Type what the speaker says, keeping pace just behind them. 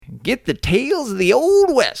get the Tales of the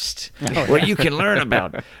Old West, where you can learn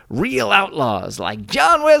about real outlaws like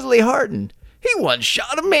John Wesley Hardin. He once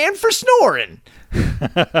shot a man for snoring.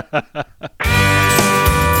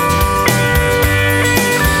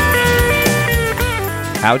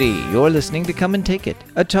 Howdy, you're listening to Come and Take It,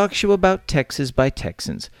 a talk show about Texas by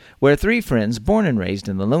Texans, where three friends born and raised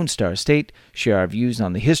in the Lone Star State share our views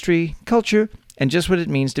on the history, culture, and just what it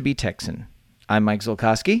means to be Texan. I'm Mike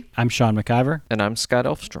Zolkowski. I'm Sean McIver. And I'm Scott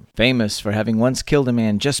Elfstrom. Famous for having once killed a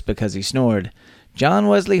man just because he snored, John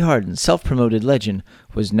Wesley Hardin's self-promoted legend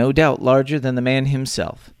was no doubt larger than the man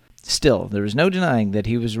himself. Still, there is no denying that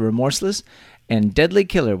he was a remorseless and deadly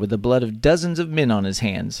killer with the blood of dozens of men on his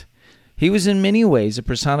hands. He was in many ways a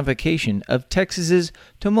personification of Texas's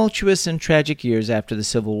tumultuous and tragic years after the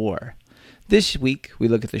Civil War. This week, we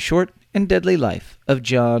look at the short and deadly life of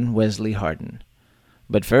John Wesley Hardin.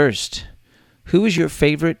 But first, who is your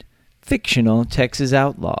favorite fictional Texas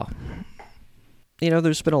outlaw? You know,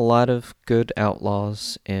 there's been a lot of good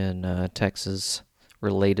outlaws in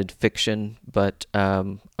Texas-related fiction, but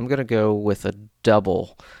I'm going to go with a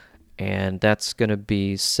double, and that's going to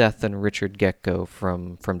be Seth and Richard Gecko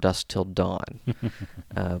from Dusk Till Dawn,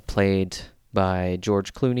 played by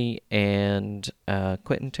George Clooney and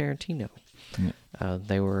Quentin Tarantino.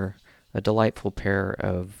 They were a delightful pair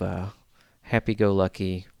of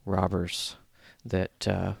happy-go-lucky robbers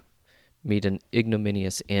that meet an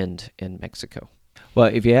ignominious end in Mexico. Well,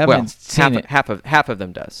 if you haven't seen it, half of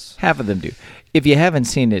them does. Half of them do. If you haven't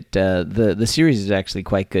seen it, the series is actually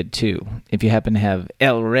quite good too. If you happen to have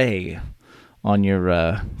El Rey on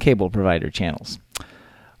your cable provider channels,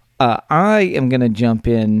 I am going to jump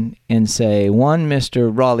in and say one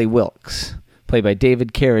Mr. Raleigh Wilkes, played by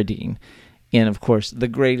David Carradine, in, of course, the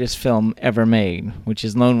greatest film ever made, which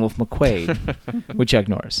is Lone Wolf McQuade, with Chuck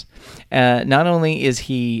Norris. Not only is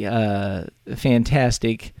he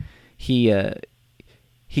fantastic, he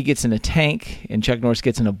gets in a tank, and Chuck Norris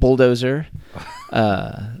gets in a bulldozer.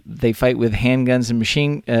 They fight with handguns and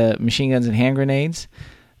machine guns and hand grenades.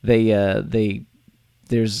 There's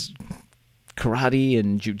karate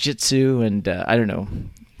and jiu-jitsu and I don't know,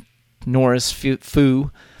 Norris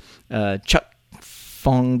Fu, Chuck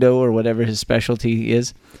Fong Do or whatever his specialty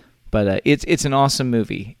is. But it's an awesome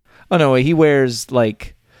movie. Oh no, he wears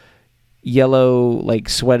like yellow like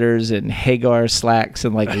sweaters and Hagar slacks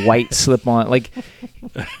and like white slip-on, like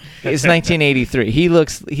it's 1983. He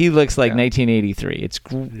looks like 1983. It's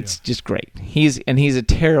just great. He's a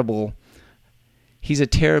terribly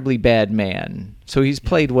bad man. So he's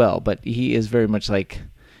played well, but he is very much like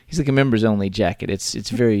he's like a members only jacket. It's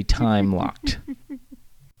very time locked.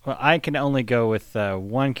 Well, I can only go with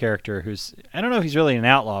one character who's, I don't know if he's really an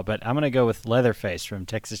outlaw, but I'm going to go with Leatherface from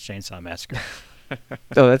Texas Chainsaw Massacre.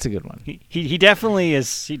 Oh, that's a good one. He definitely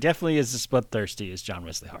is. He definitely is as bloodthirsty as John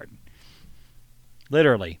Wesley Hardin.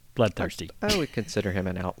 Literally bloodthirsty. I would consider him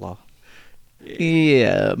an outlaw.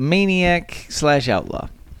 Yeah, maniac / outlaw.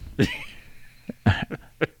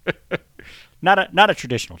 Not a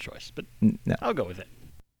traditional choice, but No. I'll go with it.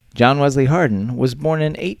 John Wesley Hardin was born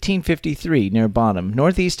in 1853 near Bonham,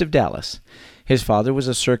 northeast of Dallas. His father was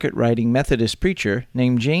a circuit-riding Methodist preacher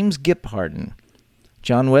named James Gipp Hardin.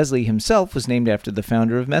 John Wesley himself was named after the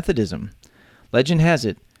founder of Methodism. Legend has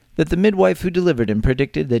it that the midwife who delivered him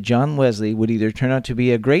predicted that John Wesley would either turn out to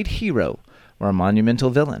be a great hero or a monumental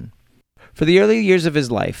villain. For the early years of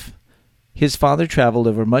his life, his father traveled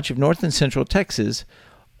over much of north and central Texas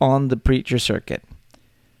on the preacher circuit.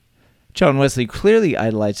 John Wesley clearly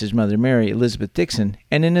idolized his mother Mary Elizabeth Dixon,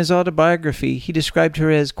 and in his autobiography he described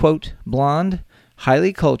her as, quote, blonde,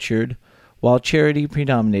 highly cultured, while charity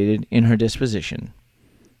predominated in her disposition.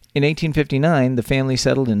 In 1859, the family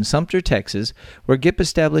settled in Sumter, Texas, where Gipp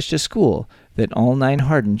established a school that all 9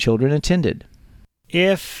 Hardin children attended.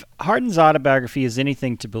 If Hardin's autobiography is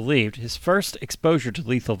anything to believe, his first exposure to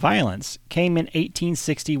lethal violence came in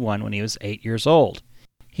 1861 when he was 8 years old.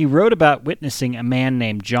 He wrote about witnessing a man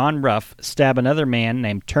named John Ruff stab another man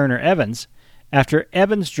named Turner Evans after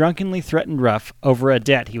Evans drunkenly threatened Ruff over a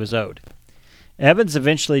debt he was owed. Evans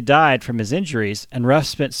eventually died from his injuries, and Ruff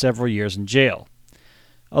spent several years in jail.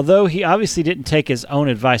 Although he obviously didn't take his own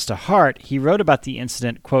advice to heart, he wrote about the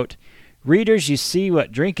incident, quote, "Readers, you see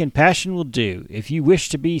what drink and passion will do. If you wish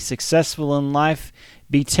to be successful in life,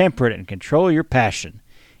 be temperate and control your passion.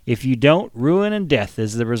 If you don't, ruin and death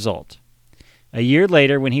is the result." A year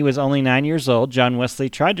later, when he was only 9 years old, John Wesley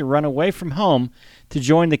tried to run away from home to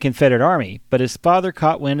join the Confederate Army, but his father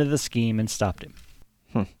caught wind of the scheme and stopped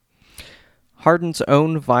him. Hardin's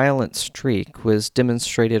own violent streak was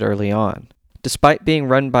demonstrated early on. Despite being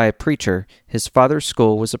run by a preacher, his father's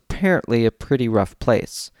school was apparently a pretty rough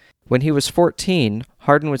place. When he was 14,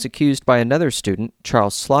 Hardin was accused by another student,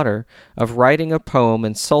 Charles Slaughter, of writing a poem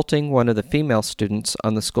insulting one of the female students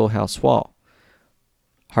on the schoolhouse wall.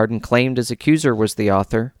 Hardin claimed his accuser was the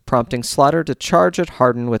author, prompting Slaughter to charge at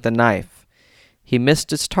Hardin with a knife. He missed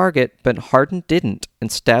his target, but Hardin didn't and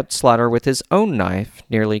stabbed Slaughter with his own knife,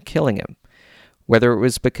 nearly killing him. Whether it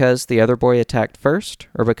was because the other boy attacked first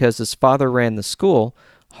or because his father ran the school,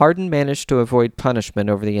 Hardin managed to avoid punishment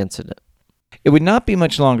over the incident. It would not be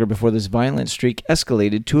much longer before this violent streak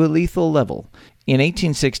escalated to a lethal level. In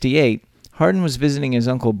 1868, Hardin was visiting his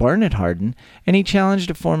uncle Barnett Hardin, and he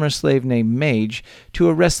challenged a former slave named Mage to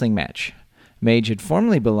a wrestling match. Mage had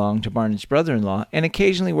formerly belonged to Barnett's brother-in-law and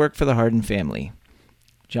occasionally worked for the Hardin family.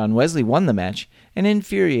 John Wesley won the match and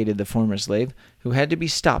infuriated the former slave, who had to be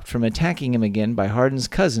stopped from attacking him again by Hardin's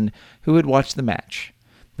cousin, who had watched the match.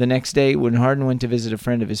 The next day, when Hardin went to visit a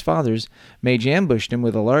friend of his father's, Mage ambushed him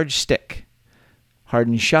with a large stick.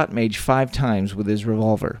 Hardin shot Mage 5 times with his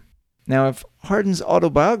revolver. Now, if Hardin's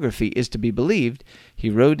autobiography is to be believed, he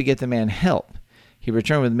rode to get the man help. He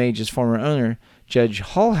returned with Mage's former owner, Judge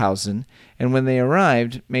Hallhausen, and when they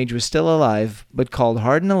arrived, Mage was still alive, but called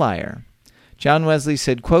Hardin a liar. John Wesley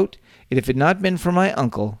said, quote, "If it had not been for my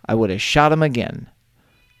uncle, I would have shot him again."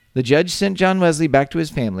 The judge sent John Wesley back to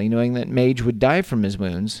his family, knowing that Mage would die from his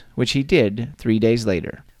wounds, which he did 3 days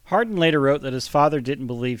later. Hardin later wrote that his father didn't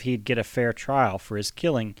believe he'd get a fair trial for his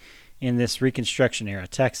killing in this Reconstruction-era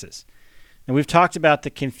Texas. And we've talked about the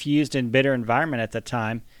confused and bitter environment at that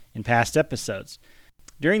time in past episodes.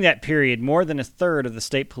 During that period, more than a third of the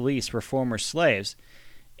state police were former slaves,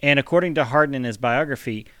 and according to Hardin in his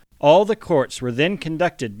biography, all the courts were then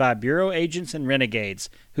conducted by bureau agents and renegades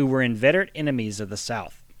who were inveterate enemies of the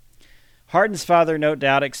South. Hardin's father no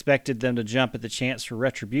doubt expected them to jump at the chance for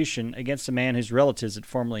retribution against a man whose relatives had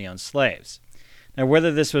formerly owned slaves. Now,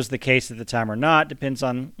 whether this was the case at the time or not depends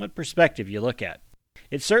on what perspective you look at.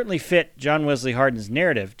 It certainly fit John Wesley Hardin's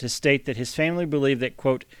narrative to state that his family believed that,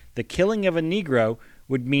 quote, the killing of a Negro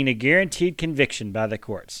would mean a guaranteed conviction by the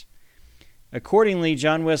courts. Accordingly,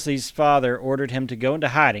 John Wesley's father ordered him to go into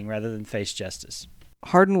hiding rather than face justice.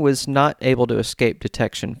 Hardin was not able to escape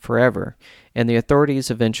detection forever, and the authorities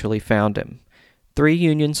eventually found him. 3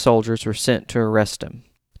 Union soldiers were sent to arrest him.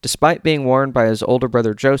 Despite being warned by his older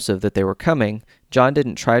brother Joseph that they were coming, John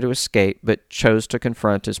didn't try to escape but chose to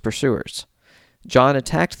confront his pursuers. John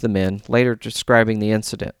attacked the men, later describing the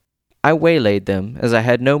incident. "I waylaid them, as I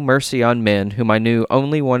had no mercy on men whom I knew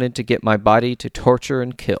only wanted to get my body to torture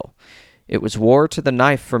and kill. It was war to the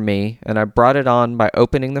knife for me, and I brought it on by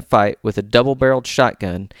opening the fight with a double-barreled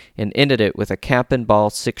shotgun and ended it with a cap and ball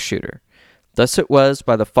 6-shooter. Thus it was,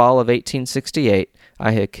 by the fall of 1868,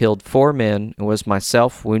 I had killed 4 men and was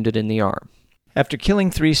myself wounded in the arm." After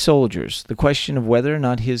killing 3 soldiers, the question of whether or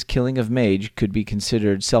not his killing of Mage could be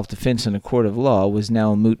considered self-defense in a court of law was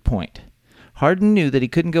now a moot point. Hardin knew that he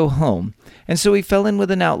couldn't go home, and so he fell in with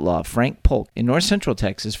an outlaw, Frank Polk, in north-central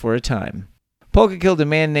Texas for a time. Polk had killed a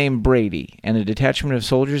man named Brady, and a detachment of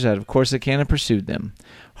soldiers out of Corsicana pursued them.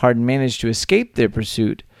 Hardin managed to escape their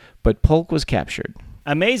pursuit, but Polk was captured.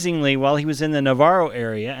 Amazingly, while he was in the Navarro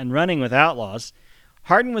area and running with outlaws,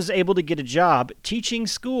 Hardin was able to get a job teaching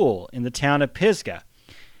school in the town of Pisgah.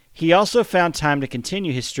 He also found time to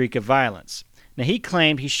continue his streak of violence. Now, he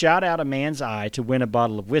claimed he shot out a man's eye to win a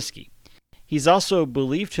bottle of whiskey. He's also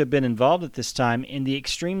believed to have been involved at this time in the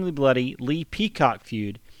extremely bloody Lee Peacock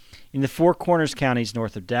feud in the Four Corners counties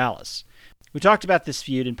north of Dallas. We talked about this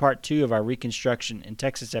feud in part 2 of our Reconstruction in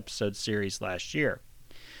Texas episode series last year.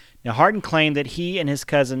 Now, Hardin claimed that he and his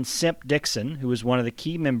cousin Simp Dixon, who was one of the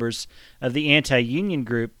key members of the anti-Union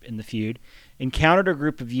group in the feud, encountered a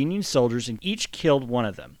group of Union soldiers and each killed one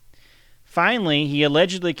of them. Finally, he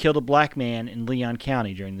allegedly killed a black man in Leon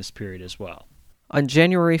County during this period as well. On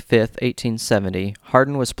January 5, 1870,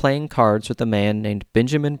 Hardin was playing cards with a man named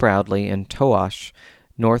Benjamin Bradley in Towash,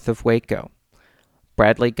 north of Waco.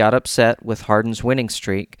 Bradley got upset with Hardin's winning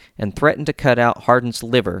streak and threatened to cut out Hardin's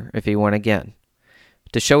liver if he won again.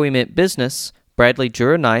 To show he meant business, Bradley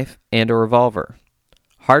drew a knife and a revolver.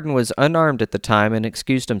 Hardin was unarmed at the time and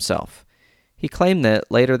excused himself. He claimed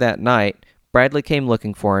that later that night, Bradley came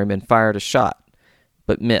looking for him and fired a shot,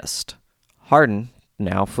 but missed. Hardin,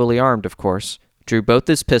 now fully armed of course, drew both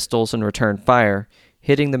his pistols and returned fire,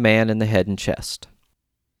 hitting the man in the head and chest.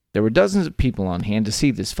 There were dozens of people on hand to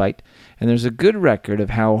see this fight, and there's a good record of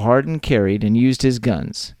how Hardin carried and used his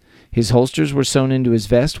guns. His holsters were sewn into his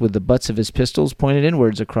vest with the butts of his pistols pointed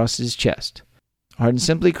inwards across his chest. Hardin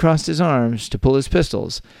simply crossed his arms to pull his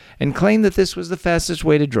pistols and claimed that this was the fastest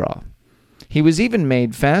way to draw. He was even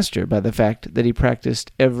made faster by the fact that he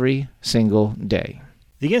practiced every single day.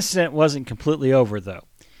 The incident wasn't completely over, though.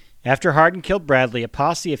 After Hardin killed Bradley, a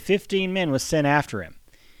posse of 15 men was sent after him.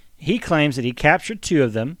 He claims that he captured 2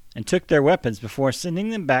 of them and took their weapons before sending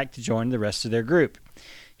them back to join the rest of their group.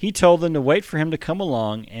 He told them to wait for him to come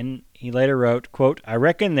along, and he later wrote, quote, "I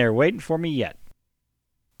reckon they're waiting for me yet."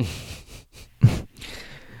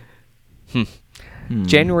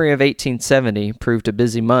 January of 1870 proved a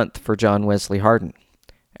busy month for John Wesley Hardin.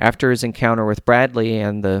 After his encounter with Bradley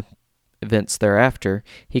and the events thereafter,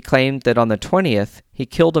 he claimed that on the 20th, he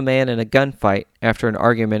killed a man in a gunfight after an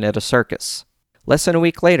argument at a circus. Less than a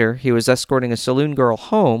week later, he was escorting a saloon girl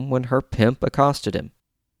home when her pimp accosted him.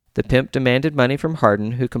 The pimp demanded money from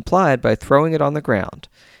Hardin, who complied by throwing it on the ground,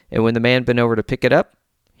 and when the man bent over to pick it up,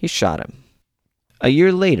 he shot him. A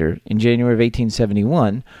year later, in January of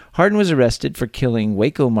 1871, Hardin was arrested for killing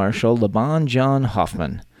Waco Marshal Laban John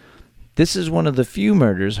Hoffman. This is one of the few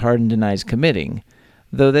murders Hardin denies committing,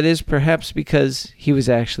 though that is perhaps because he was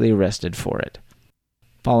actually arrested for it.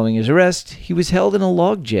 Following his arrest, he was held in a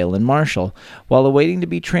log jail in Marshall while awaiting to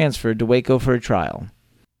be transferred to Waco for a trial.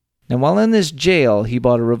 And while in this jail, he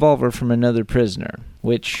bought a revolver from another prisoner,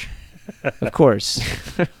 which, of course,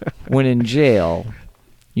 when in jail,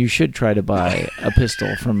 you should try to buy a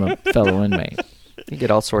pistol from a fellow inmate. You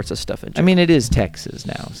get all sorts of stuff in jail. I mean, it is Texas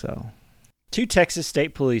now, so. 2 Texas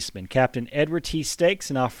state policemen, Captain Edward T. Stakes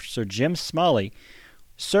and Officer Jim Smalley,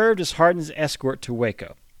 served as Hardin's escort to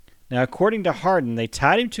Waco. Now, according to Hardin, they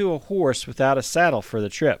tied him to a horse without a saddle for the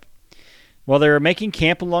trip. While they were making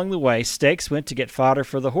camp along the way, Stakes went to get fodder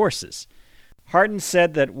for the horses. Hardin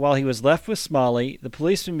said that while he was left with Smalley, the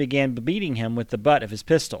policeman began beating him with the butt of his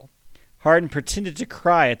pistol. Hardin pretended to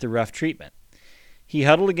cry at the rough treatment. He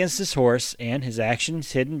huddled against his horse and, his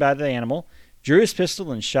actions hidden by the animal, drew his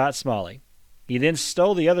pistol and shot Smalley. He then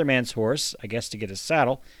stole the other man's horse, I guess to get his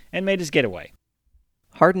saddle, and made his getaway.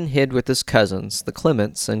 Hardin hid with his cousins, the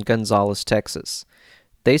Clements, in Gonzales, Texas.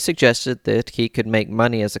 They suggested that he could make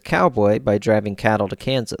money as a cowboy by driving cattle to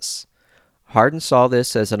Kansas. Hardin saw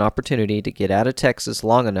this as an opportunity to get out of Texas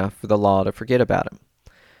long enough for the law to forget about him.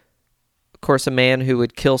 Of course, a man who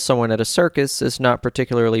would kill someone at a circus is not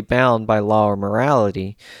particularly bound by law or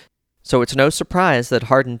morality, so it's no surprise that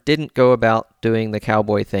Hardin didn't go about doing the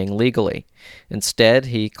cowboy thing legally. Instead,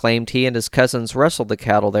 he claimed he and his cousins rustled the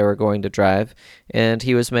cattle they were going to drive, and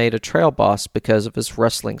he was made a trail boss because of his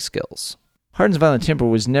rustling skills. Hardin's violent temper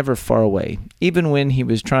was never far away, even when he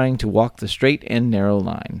was trying to walk the straight and narrow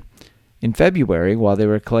line. In February, while they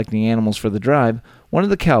were collecting animals for the drive, one of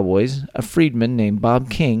the cowboys, a freedman named Bob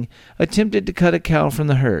King, attempted to cut a cow from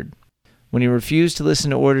the herd. When he refused to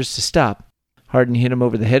listen to orders to stop, Hardin hit him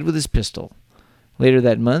over the head with his pistol. Later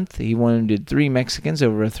that month, he wounded 3 Mexicans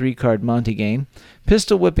over a 3-card Monte game,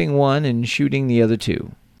 pistol whipping one and shooting the other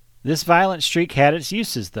 2. This violent streak had its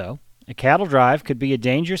uses, though. A cattle drive could be a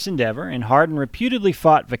dangerous endeavor, and Hardin reputedly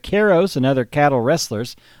fought vaqueros and other cattle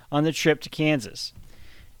wrestlers on the trip to Kansas.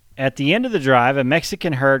 At the end of the drive, a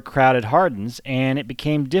Mexican herd crowded Hardin's, and it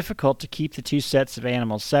became difficult to keep the 2 sets of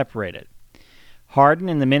animals separated. Hardin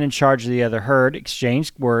and the men in charge of the other herd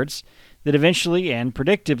exchanged words that eventually and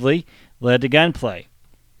predictably led to gunplay.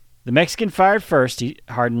 The Mexican fired first,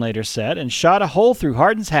 Hardin later said, and shot a hole through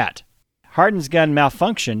Hardin's hat. Hardin's gun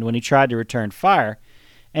malfunctioned when he tried to return fire,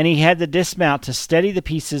 and he had to dismount to steady the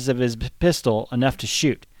pieces of his pistol enough to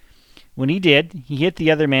shoot. When he did, he hit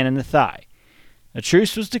the other man in the thigh. A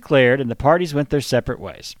truce was declared, and the parties went their separate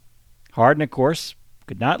ways. Hardin, of course,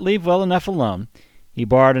 could not leave well enough alone. He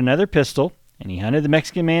borrowed another pistol, and he hunted the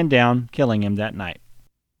Mexican man down, killing him that night.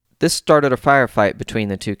 This started a firefight between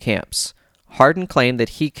the 2 camps. Hardin claimed that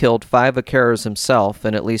he killed 5 vaqueros himself,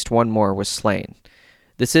 and at least 1 more was slain.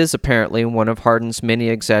 This is apparently one of Hardin's many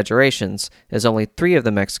exaggerations, as only 3 of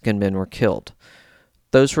the Mexican men were killed.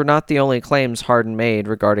 Those were not the only claims Hardin made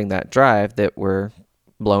regarding that drive that were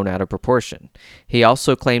blown out of proportion. He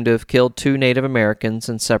also claimed to have killed 2 Native Americans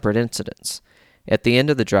in separate incidents. At the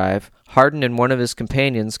end of the drive, Hardin and one of his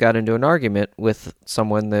companions got into an argument with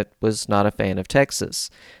someone that was not a fan of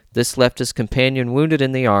Texas. This left his companion wounded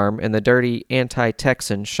in the arm, and the dirty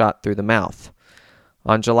anti-Texan shot through the mouth.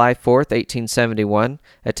 On July 4th, 1871,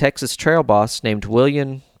 a Texas trail boss named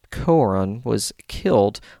William Coron was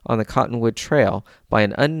killed on the Cottonwood Trail by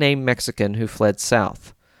an unnamed Mexican who fled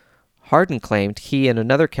south. Hardin claimed he and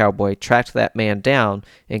another cowboy tracked that man down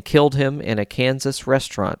and killed him in a Kansas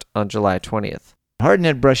restaurant on July 20th. Hardin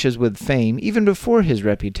had brushes with fame even before his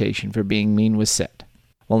reputation for being mean was set.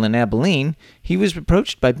 While in Abilene, he was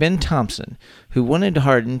approached by Ben Thompson, who wanted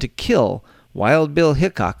Hardin to kill Wild Bill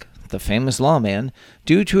Hickok, the famous lawman,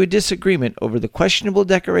 due to a disagreement over the questionable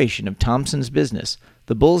decoration of Thompson's business,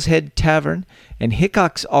 the Bull's Head Tavern, and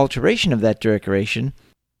Hickok's alteration of that decoration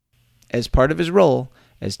as part of his role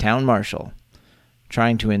as town marshal.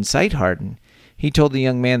 Trying to incite Hardin, he told the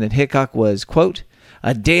young man that Hickok was, quote,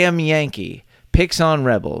 a damn Yankee, picks on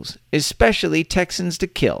rebels, especially Texans to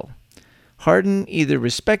kill. Hardin either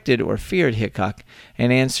respected or feared Hickok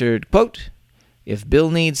and answered, quote, if Bill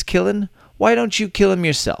needs killing, why don't you kill him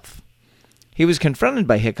yourself? He was confronted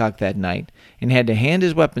by Hickok that night and had to hand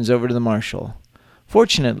his weapons over to the marshal.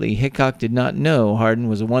 Fortunately, Hickok did not know Hardin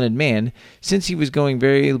was a wanted man, since he was going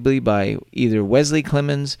variably by either Wesley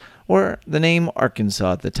Clemens or the name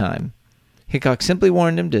Arkansas at the time. Hickok simply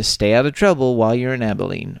warned him to stay out of trouble while you're in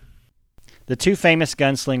Abilene. The two famous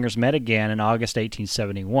gunslingers met again in August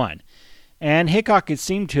 1871, and Hickok had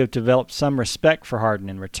seemed to have developed some respect for Hardin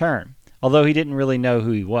in return, although he didn't really know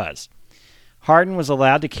who he was. Hardin was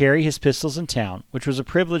allowed to carry his pistols in town, which was a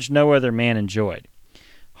privilege no other man enjoyed.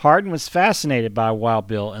 Hardin was fascinated by Wild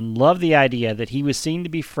Bill and loved the idea that he was seen to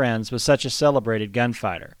be friends with such a celebrated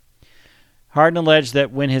gunfighter. Hardin alleged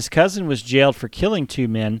that when his cousin was jailed for killing two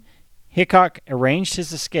men, Hickok arranged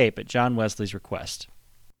his escape at John Wesley's request.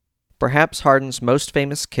 Perhaps Hardin's most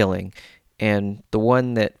famous killing, and the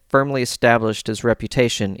one that firmly established his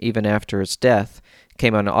reputation even after his death,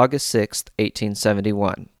 came on August 6,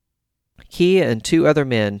 1871. He and two other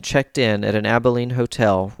men checked in at an Abilene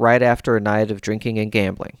hotel right after a night of drinking and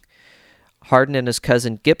gambling. Hardin and his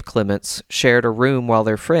cousin Gip Clements shared a room while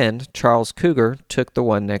their friend, Charles Cougar, took the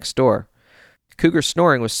one next door. Cougar's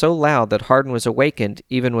snoring was so loud that Hardin was awakened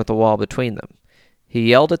even with a wall between them. He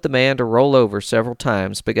yelled at the man to roll over several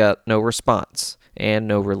times but got no response and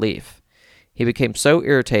no relief. He became so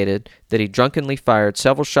irritated that he drunkenly fired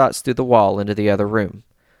several shots through the wall into the other room.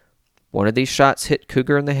 One of these shots hit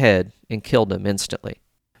Cougar in the head and killed him instantly.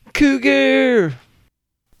 Cougar!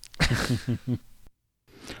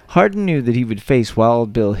 Hardin knew that he would face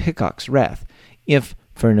Wild Bill Hickok's wrath, if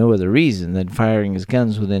for no other reason than firing his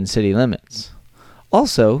guns within city limits.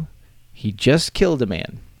 Also, he just killed a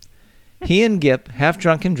man. He and Gip, half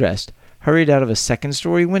drunk and dressed, hurried out of a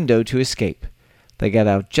second-story window to escape. They got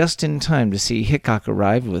out just in time to see Hickok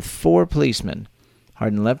arrive with 4 policemen.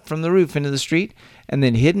 Hardin leapt from the roof into the street and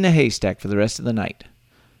then hid in a haystack for the rest of the night.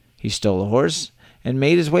 He stole a horse and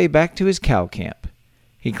made his way back to his cow camp.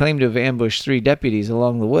 He claimed to have ambushed 3 deputies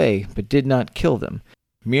along the way, but did not kill them,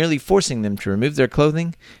 merely forcing them to remove their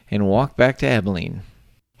clothing and walk back to Abilene.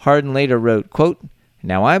 Hardin later wrote, quote,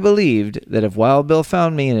 now I believed that if Wild Bill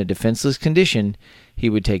found me in a defenseless condition, he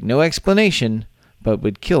would take no explanation, but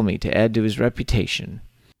would kill me to add to his reputation.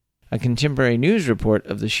 A contemporary news report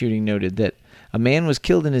of the shooting noted that a man was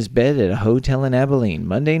killed in his bed at a hotel in Abilene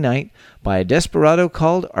Monday night by a desperado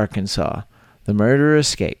called Arkansas. The murderer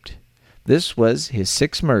escaped. This was his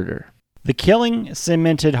 6th murder. The killing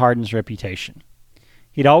cemented Hardin's reputation.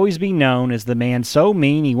 He'd always be known as the man so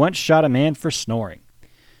mean he once shot a man for snoring.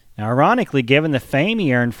 Now, ironically, given the fame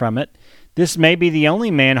he earned from it, this may be the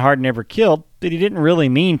only man Hardin ever killed that he didn't really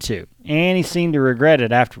mean to, and he seemed to regret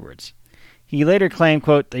it afterwards. He later claimed,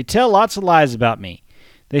 quote, they tell lots of lies about me.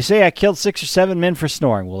 They say I killed 6 or 7 men for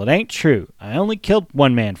snoring. Well, it ain't true. I only killed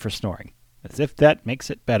 1 man for snoring. As if that makes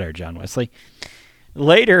it better, John Wesley.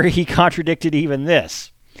 Later, he contradicted even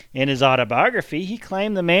this. In his autobiography, he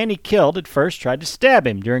claimed the man he killed had first tried to stab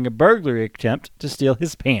him during a burglary attempt to steal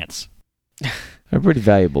his pants. They're pretty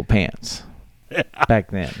valuable pants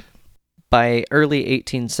back then. By early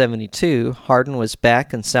 1872, Hardin was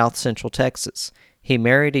back in south central Texas. He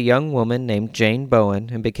married a young woman named Jane Bowen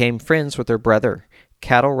and became friends with her brother,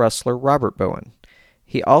 cattle rustler Robert Bowen.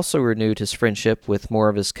 He also renewed his friendship with more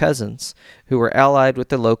of his cousins, who were allied with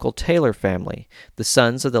the local Taylor family, the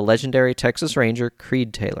sons of the legendary Texas Ranger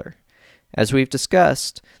Creed Taylor. As we've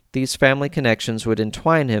discussed, these family connections would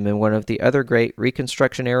entwine him in one of the other great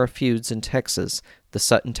Reconstruction-era feuds in Texas, the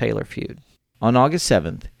Sutton-Taylor feud. On August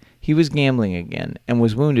 7th, he was gambling again and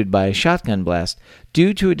was wounded by a shotgun blast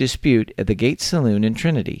due to a dispute at the Gates Saloon in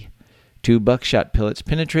Trinity. 2 buckshot pellets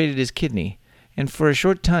penetrated his kidney, and for a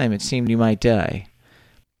short time it seemed he might die.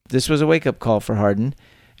 This was a wake-up call for Hardin,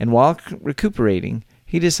 and while recuperating,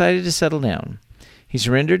 he decided to settle down. He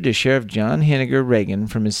surrendered to Sheriff John Henniger Reagan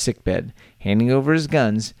from his sickbed, handing over his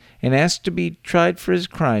guns, and asked to be tried for his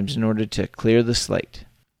crimes in order to clear the slate.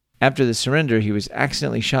 After the surrender, he was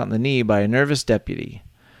accidentally shot in the knee by a nervous deputy.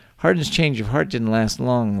 Hardin's change of heart didn't last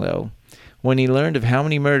long, though. When he learned of how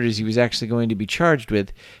many murders he was actually going to be charged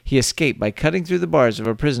with, he escaped by cutting through the bars of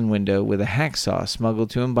a prison window with a hacksaw smuggled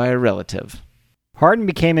to him by a relative. Hardin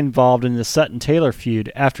became involved in the Sutton-Taylor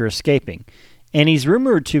feud after escaping, and he's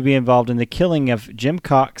rumored to be involved in the killing of Jim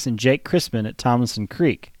Cox and Jake Crispin at Tomlinson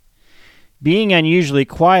Creek. Being unusually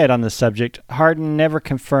quiet on the subject, Hardin never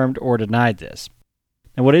confirmed or denied this.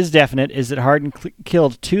 And what is definite is that Hardin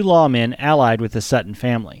killed 2 lawmen allied with the Sutton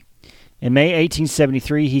family. In May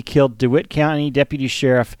 1873, he killed DeWitt County Deputy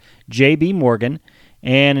Sheriff J.B. Morgan,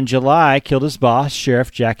 and in July killed his boss,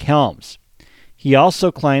 Sheriff Jack Helms. He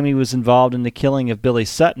also claimed he was involved in the killing of Billy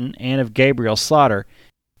Sutton and of Gabriel Slaughter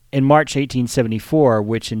in March 1874,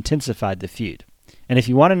 which intensified the feud. And if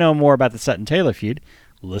you want to know more about the Sutton-Taylor feud,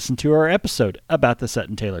 listen to our episode about the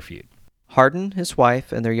Sutton-Taylor feud. Hardin, his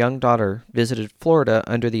wife, and their young daughter visited Florida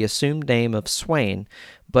under the assumed name of Swain,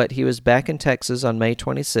 but he was back in Texas on May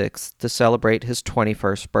 26th to celebrate his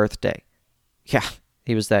 21st birthday. Yeah,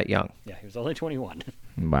 he was that young. Yeah, he was only 21.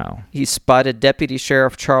 Wow. He spotted Deputy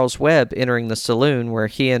Sheriff Charles Webb entering the saloon where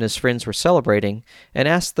he and his friends were celebrating and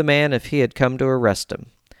asked the man if he had come to arrest him.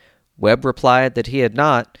 Webb replied that he had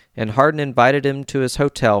not, and Hardin invited him to his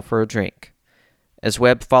hotel for a drink. As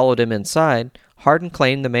Webb followed him inside, Hardin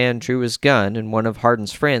claimed the man drew his gun and one of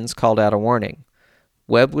Hardin's friends called out a warning.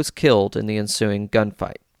 Webb was killed in the ensuing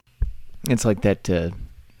gunfight. It's like that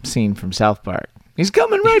scene from South Park. He's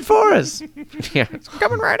coming right for us. Yeah, it's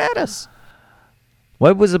coming right at us.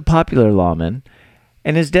 Webb was a popular lawman,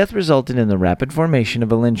 and his death resulted in the rapid formation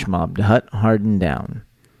of a lynch mob to hunt Hardin down.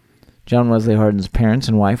 John Wesley Hardin's parents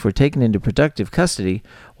and wife were taken into protective custody,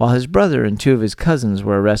 while his brother and 2 of his cousins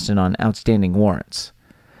were arrested on outstanding warrants.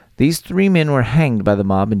 These 3 men were hanged by the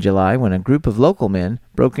mob in July when a group of local men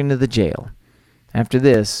broke into the jail. After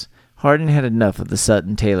this, Hardin had enough of the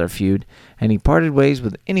Sutton-Taylor feud, and he parted ways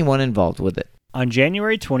with anyone involved with it. On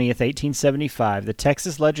January 20th, 1875, the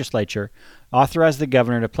Texas legislature authorized the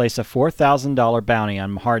governor to place a $4,000 bounty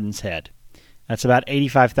on Hardin's head. That's about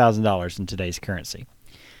 $85,000 in today's currency.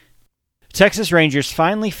 Texas Rangers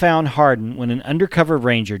finally found Hardin when an undercover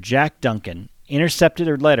ranger, Jack Duncan, intercepted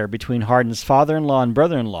a letter between Hardin's father-in-law and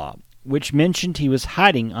brother-in-law, which mentioned he was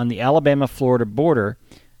hiding on the Alabama-Florida border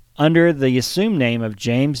under the assumed name of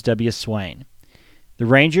James W. Swain. The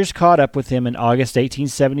Rangers caught up with him in August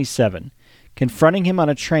 1877, confronting him on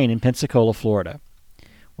a train in Pensacola, Florida.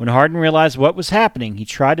 When Hardin realized what was happening, he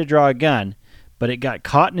tried to draw a gun, but it got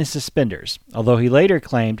caught in his suspenders, although he later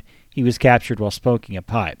claimed he was captured while smoking a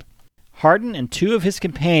pipe. Hardin and 2 of his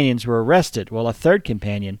companions were arrested, while a 3rd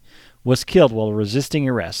companion was killed while resisting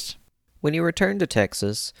arrest. When he returned to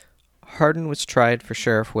Texas, Hardin was tried for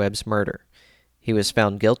Sheriff Webb's murder. He was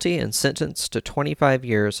found guilty and sentenced to 25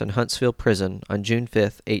 years in Huntsville Prison on June 5,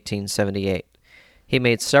 1878. He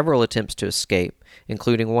made several attempts to escape,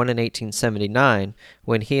 including one in 1879,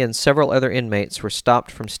 when he and several other inmates were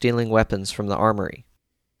stopped from stealing weapons from the armory.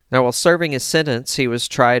 Now, while serving his sentence, he was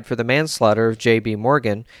tried for the manslaughter of J.B.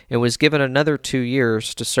 Morgan and was given another 2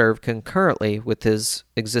 years to serve concurrently with his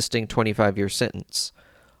existing 25-year sentence.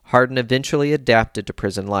 Hardin eventually adapted to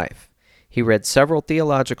prison life. He read several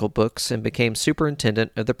theological books and became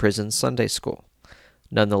superintendent of the prison's Sunday school.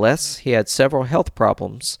 Nonetheless, he had several health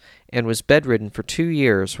problems and was bedridden for 2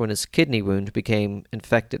 years when his kidney wound became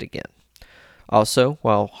infected again. Also,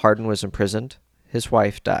 while Hardin was imprisoned, his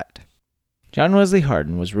wife died. John Wesley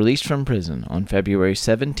Hardin was released from prison on February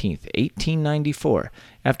 17, 1894,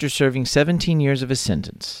 after serving 17 years of his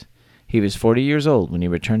sentence. He was 40 years old when he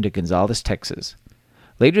returned to Gonzales, Texas.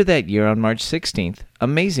 Later that year, on March 16th,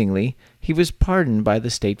 amazingly, he was pardoned by the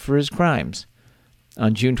state for his crimes.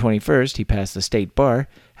 On June 21st, he passed the state bar,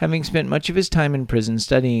 having spent much of his time in prison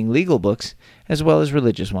studying legal books as well as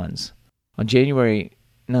religious ones. On January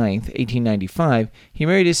 9, 1895, he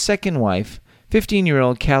married his second wife,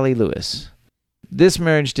 15-year-old Callie Lewis. This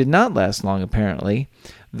marriage did not last long, apparently,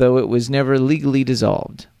 though it was never legally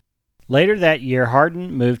dissolved. Later that year,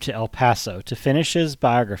 Hardin moved to El Paso to finish his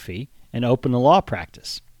biography and open a law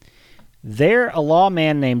practice. There, a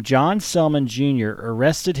lawman named John Selman Jr.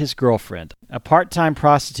 arrested his girlfriend, a part-time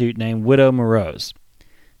prostitute named Widow Moroz.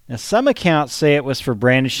 Now, some accounts say it was for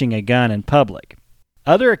brandishing a gun in public.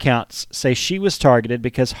 Other accounts say she was targeted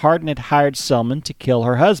because Hardin had hired Selman to kill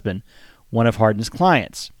her husband, one of Hardin's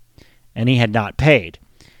clients, and he had not paid.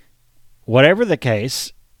 Whatever the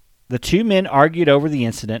case, the 2 men argued over the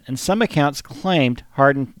incident, and some accounts claimed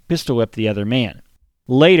Hardin pistol-whipped the other man.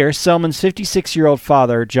 Later, Selman's 56-year-old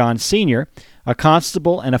father, John Sr., a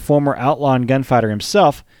constable and a former outlaw and gunfighter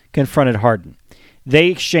himself, confronted Hardin. They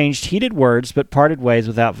exchanged heated words but parted ways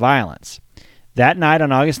without violence. That night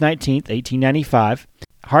on August 19, 1895,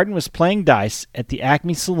 Hardin was playing dice at the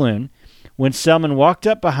Acme Saloon when Selman walked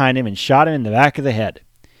up behind him and shot him in the back of the head.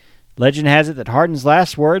 Legend has it that Hardin's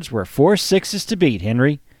last words were 4 6s to beat,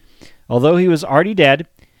 Henry. Although he was already dead,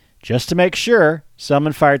 just to make sure,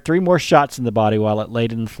 Selman fired 3 more shots in the body while it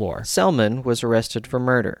laid on the floor. Selman was arrested for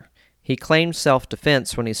murder. He claimed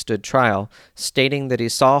self-defense when he stood trial, stating that he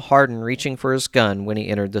saw Hardin reaching for his gun when he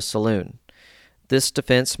entered the saloon. This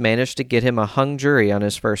defense managed to get him a hung jury on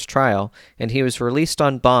his first trial, and he was released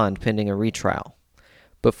on bond pending a retrial.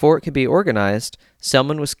 Before it could be organized,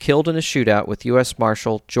 Selman was killed in a shootout with U.S.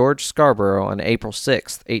 Marshal George Scarborough on April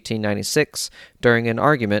 6, 1896, during an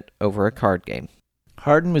argument over a card game.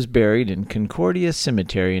 Hardin was buried in Concordia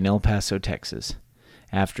Cemetery in El Paso, Texas.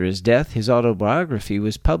 After his death, his autobiography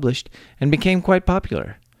was published and became quite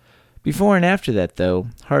popular. Before and after that, though,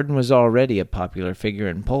 Hardin was already a popular figure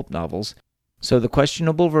in pulp novels, so the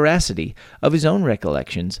questionable veracity of his own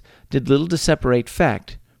recollections did little to separate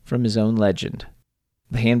fact from his own legend.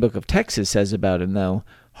 The Handbook of Texas says about him, though,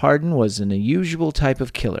 Hardin was an unusual type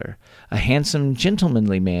of killer, a handsome,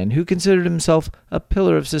 gentlemanly man who considered himself a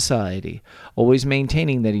pillar of society, always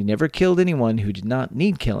maintaining that he never killed anyone who did not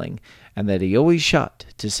need killing, and that he always shot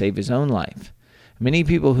to save his own life. Many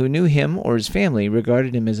people who knew him or his family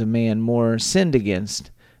regarded him as a man more sinned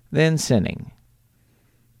against than sinning.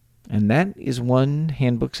 And that is one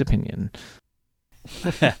handbook's opinion.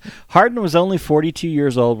 Hardin was only 42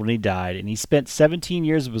 years old when he died, and he spent 17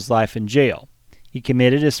 years of his life in jail. He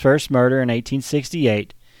committed his first murder in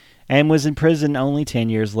 1868 and was in prison only 10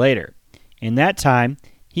 years later. In that time,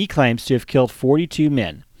 he claims to have killed 42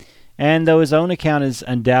 men. And though his own account is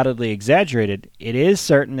undoubtedly exaggerated, it is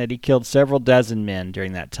certain that he killed several dozen men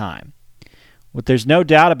during that time. What there's no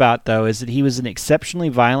doubt about, though, is that he was an exceptionally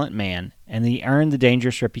violent man, and he earned the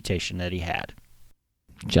dangerous reputation that he had.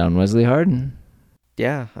 John Wesley Hardin.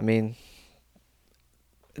 Yeah, I mean,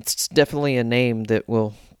 it's definitely a name that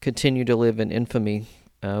will continue to live in infamy,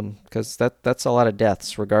 because that's a lot of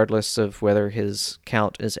deaths, regardless of whether his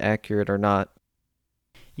count is accurate or not.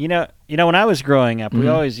 You know, when I was growing up, we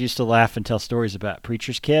always used to laugh and tell stories about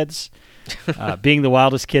preachers' kids being the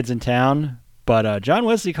wildest kids in town. But John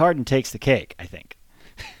Wesley Hardin takes the cake, I think.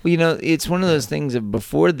 Well, it's one of those things that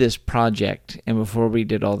before this project and before we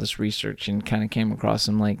did all this research and kind of came across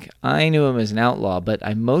him, like, I knew him as an outlaw, but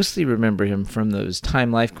I mostly remember him from those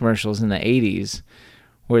Time Life commercials in the 80s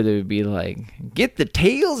where they would be like, get the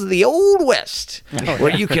tales of the Old West,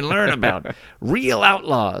 where you can learn about real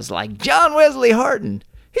outlaws like John Wesley Hardin.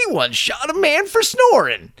 He once shot a man for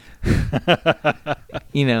snoring.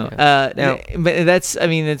 Now, but that's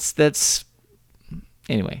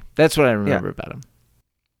anyway, that's what I remember about him.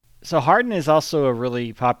 So Hardin is also a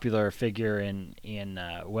really popular figure in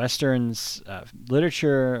Westerns,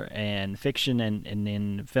 literature and fiction, and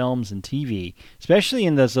in films and TV, especially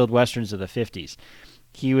in those old Westerns of the 50s.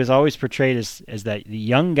 He was always portrayed as the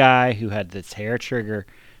young guy who had this hair trigger,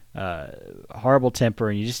 horrible temper,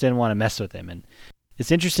 and you just didn't want to mess with him. And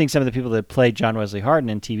it's interesting, some of the people that played John Wesley Hardin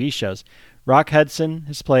in TV shows. Rock Hudson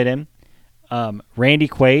has played him. Randy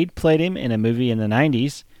Quaid played him in a movie in the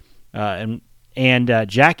 90s. And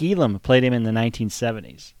Jack Elam played him in the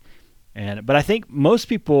 1970s. But I think most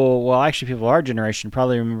people, well, actually people of our generation,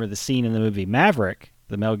 probably remember the scene in the movie Maverick,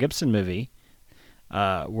 the Mel Gibson movie,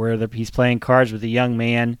 where he's playing cards with a young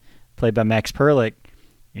man played by Max Perlich.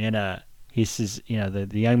 And he says, the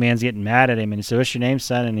young man's getting mad at him. And he says, what's your name,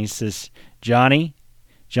 son? And he says, Johnny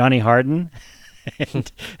Hardin.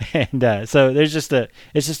 So it's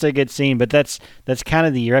just a good scene, but that's kind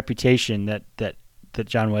of the reputation that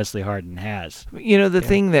John Wesley Hardin has. The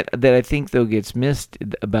thing that I think though gets missed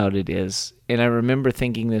about it is, and I remember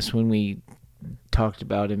thinking this when we talked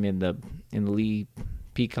about him in the Lee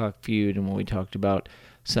Peacock feud and when we talked about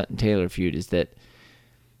Sutton Taylor feud, is that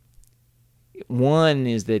one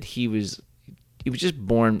is that he was just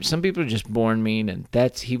born. Some people are just born mean, and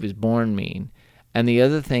he was born mean. And the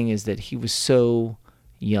other thing is that he was so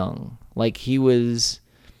young. Like, he was,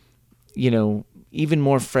 even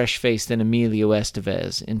more fresh-faced than Emilio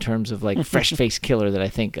Estevez in terms of, like, fresh-faced killer that I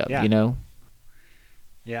think of, Yeah.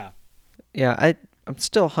 Yeah, I'm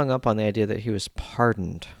still hung up on the idea that he was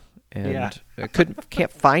pardoned. And I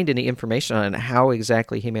can't find any information on how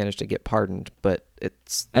exactly he managed to get pardoned, but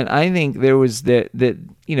it's... And I think there was the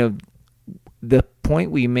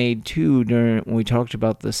point we made too when we talked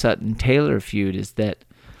about the Sutton Taylor feud is that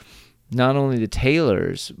not only the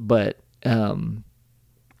Taylors, but Hardin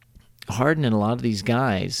and a lot of these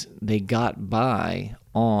guys, they got by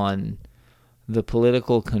on the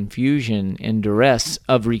political confusion and duress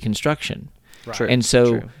of Reconstruction. Right. True. And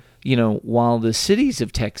so, True. While the cities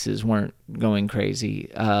of Texas weren't going crazy,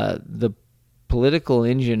 the political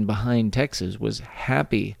engine behind Texas was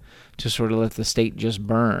happy to sort of let the state just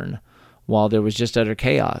burn while there was just utter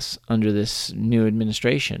chaos under this new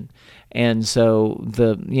administration. And so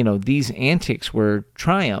these antics were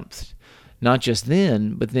triumphed, not just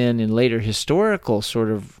then, but then in later historical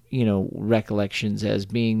sort of, recollections as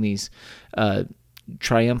being these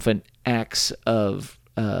triumphant acts of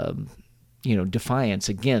defiance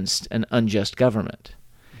against an unjust government.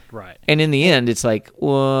 Right. And in the end, it's like,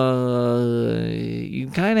 well, you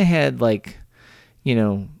kind of had like,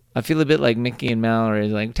 I feel a bit like Mickey and Mallory.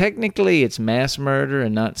 Like, technically, it's mass murder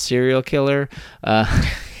and not serial killer.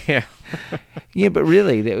 Yeah. Yeah, but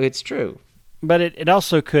really, it's true. But it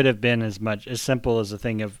also could have been as simple as a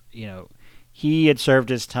thing of, he had served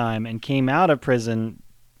his time and came out of prison,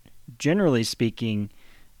 generally speaking,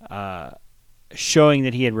 showing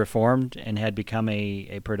that he had reformed and had become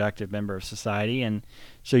a productive member of society. And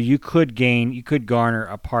so you could garner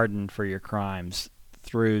a pardon for your crimes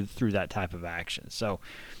through that type of action. So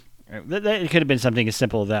it could have been something as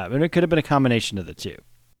simple as that, but it could have been a combination of the two.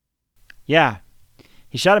 Yeah.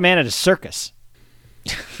 He shot a man at a circus.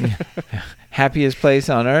 Happiest place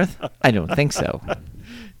on earth? I don't think so.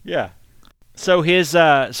 Yeah. So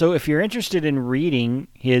so if you're interested in reading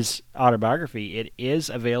his autobiography, it is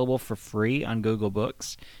available for free on Google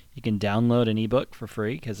Books. You can download an ebook for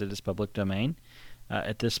free because it is public domain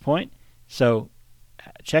at this point. So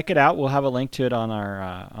check it out. We'll have a link to it on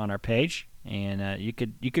our page, and you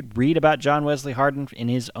could read about John Wesley Hardin in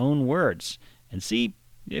his own words and see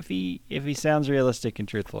if he sounds realistic and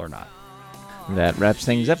truthful or not. That wraps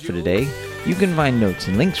things up for today. You can find notes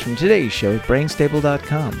and links from today's show at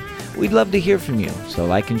brainstable.com. We'd love to hear from you, so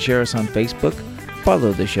like and share us on Facebook,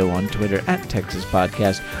 follow the show on Twitter at Texas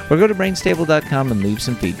Podcast, or go to brainstable.com and leave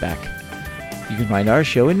some feedback. You can find our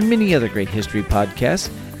show and many other great history podcasts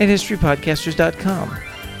at historypodcasters.com.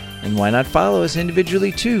 And why not follow us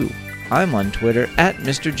individually too? I'm on Twitter at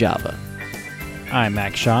Mr. Java. I'm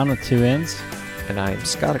Max Sean with 2 N's. And I am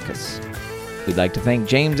Scotticus. We'd like to thank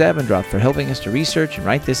James Abendroth for helping us to research and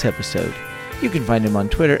write this episode. You can find him on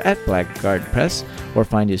Twitter at Blackguard Press, or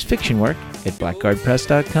find his fiction work at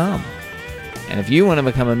blackguardpress.com. And if you want to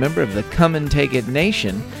become a member of the Come and Take It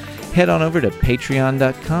Nation, head on over to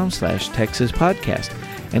patreon.com/Texas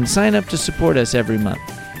Podcast and sign up to support us every month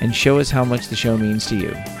and show us how much the show means to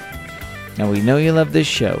you. Now, we know you love this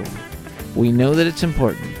show. We know that it's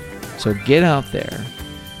important. So get out there.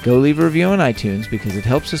 Go leave a review on iTunes because it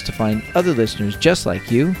helps us to find other listeners just like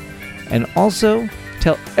you. And also,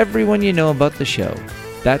 tell everyone you know about the show.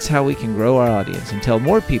 That's how we can grow our audience and tell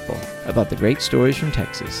more people about the great stories from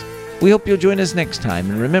Texas. We hope you'll join us next time.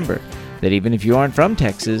 And remember that even if you aren't from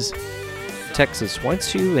Texas, Texas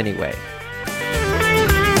wants you anyway.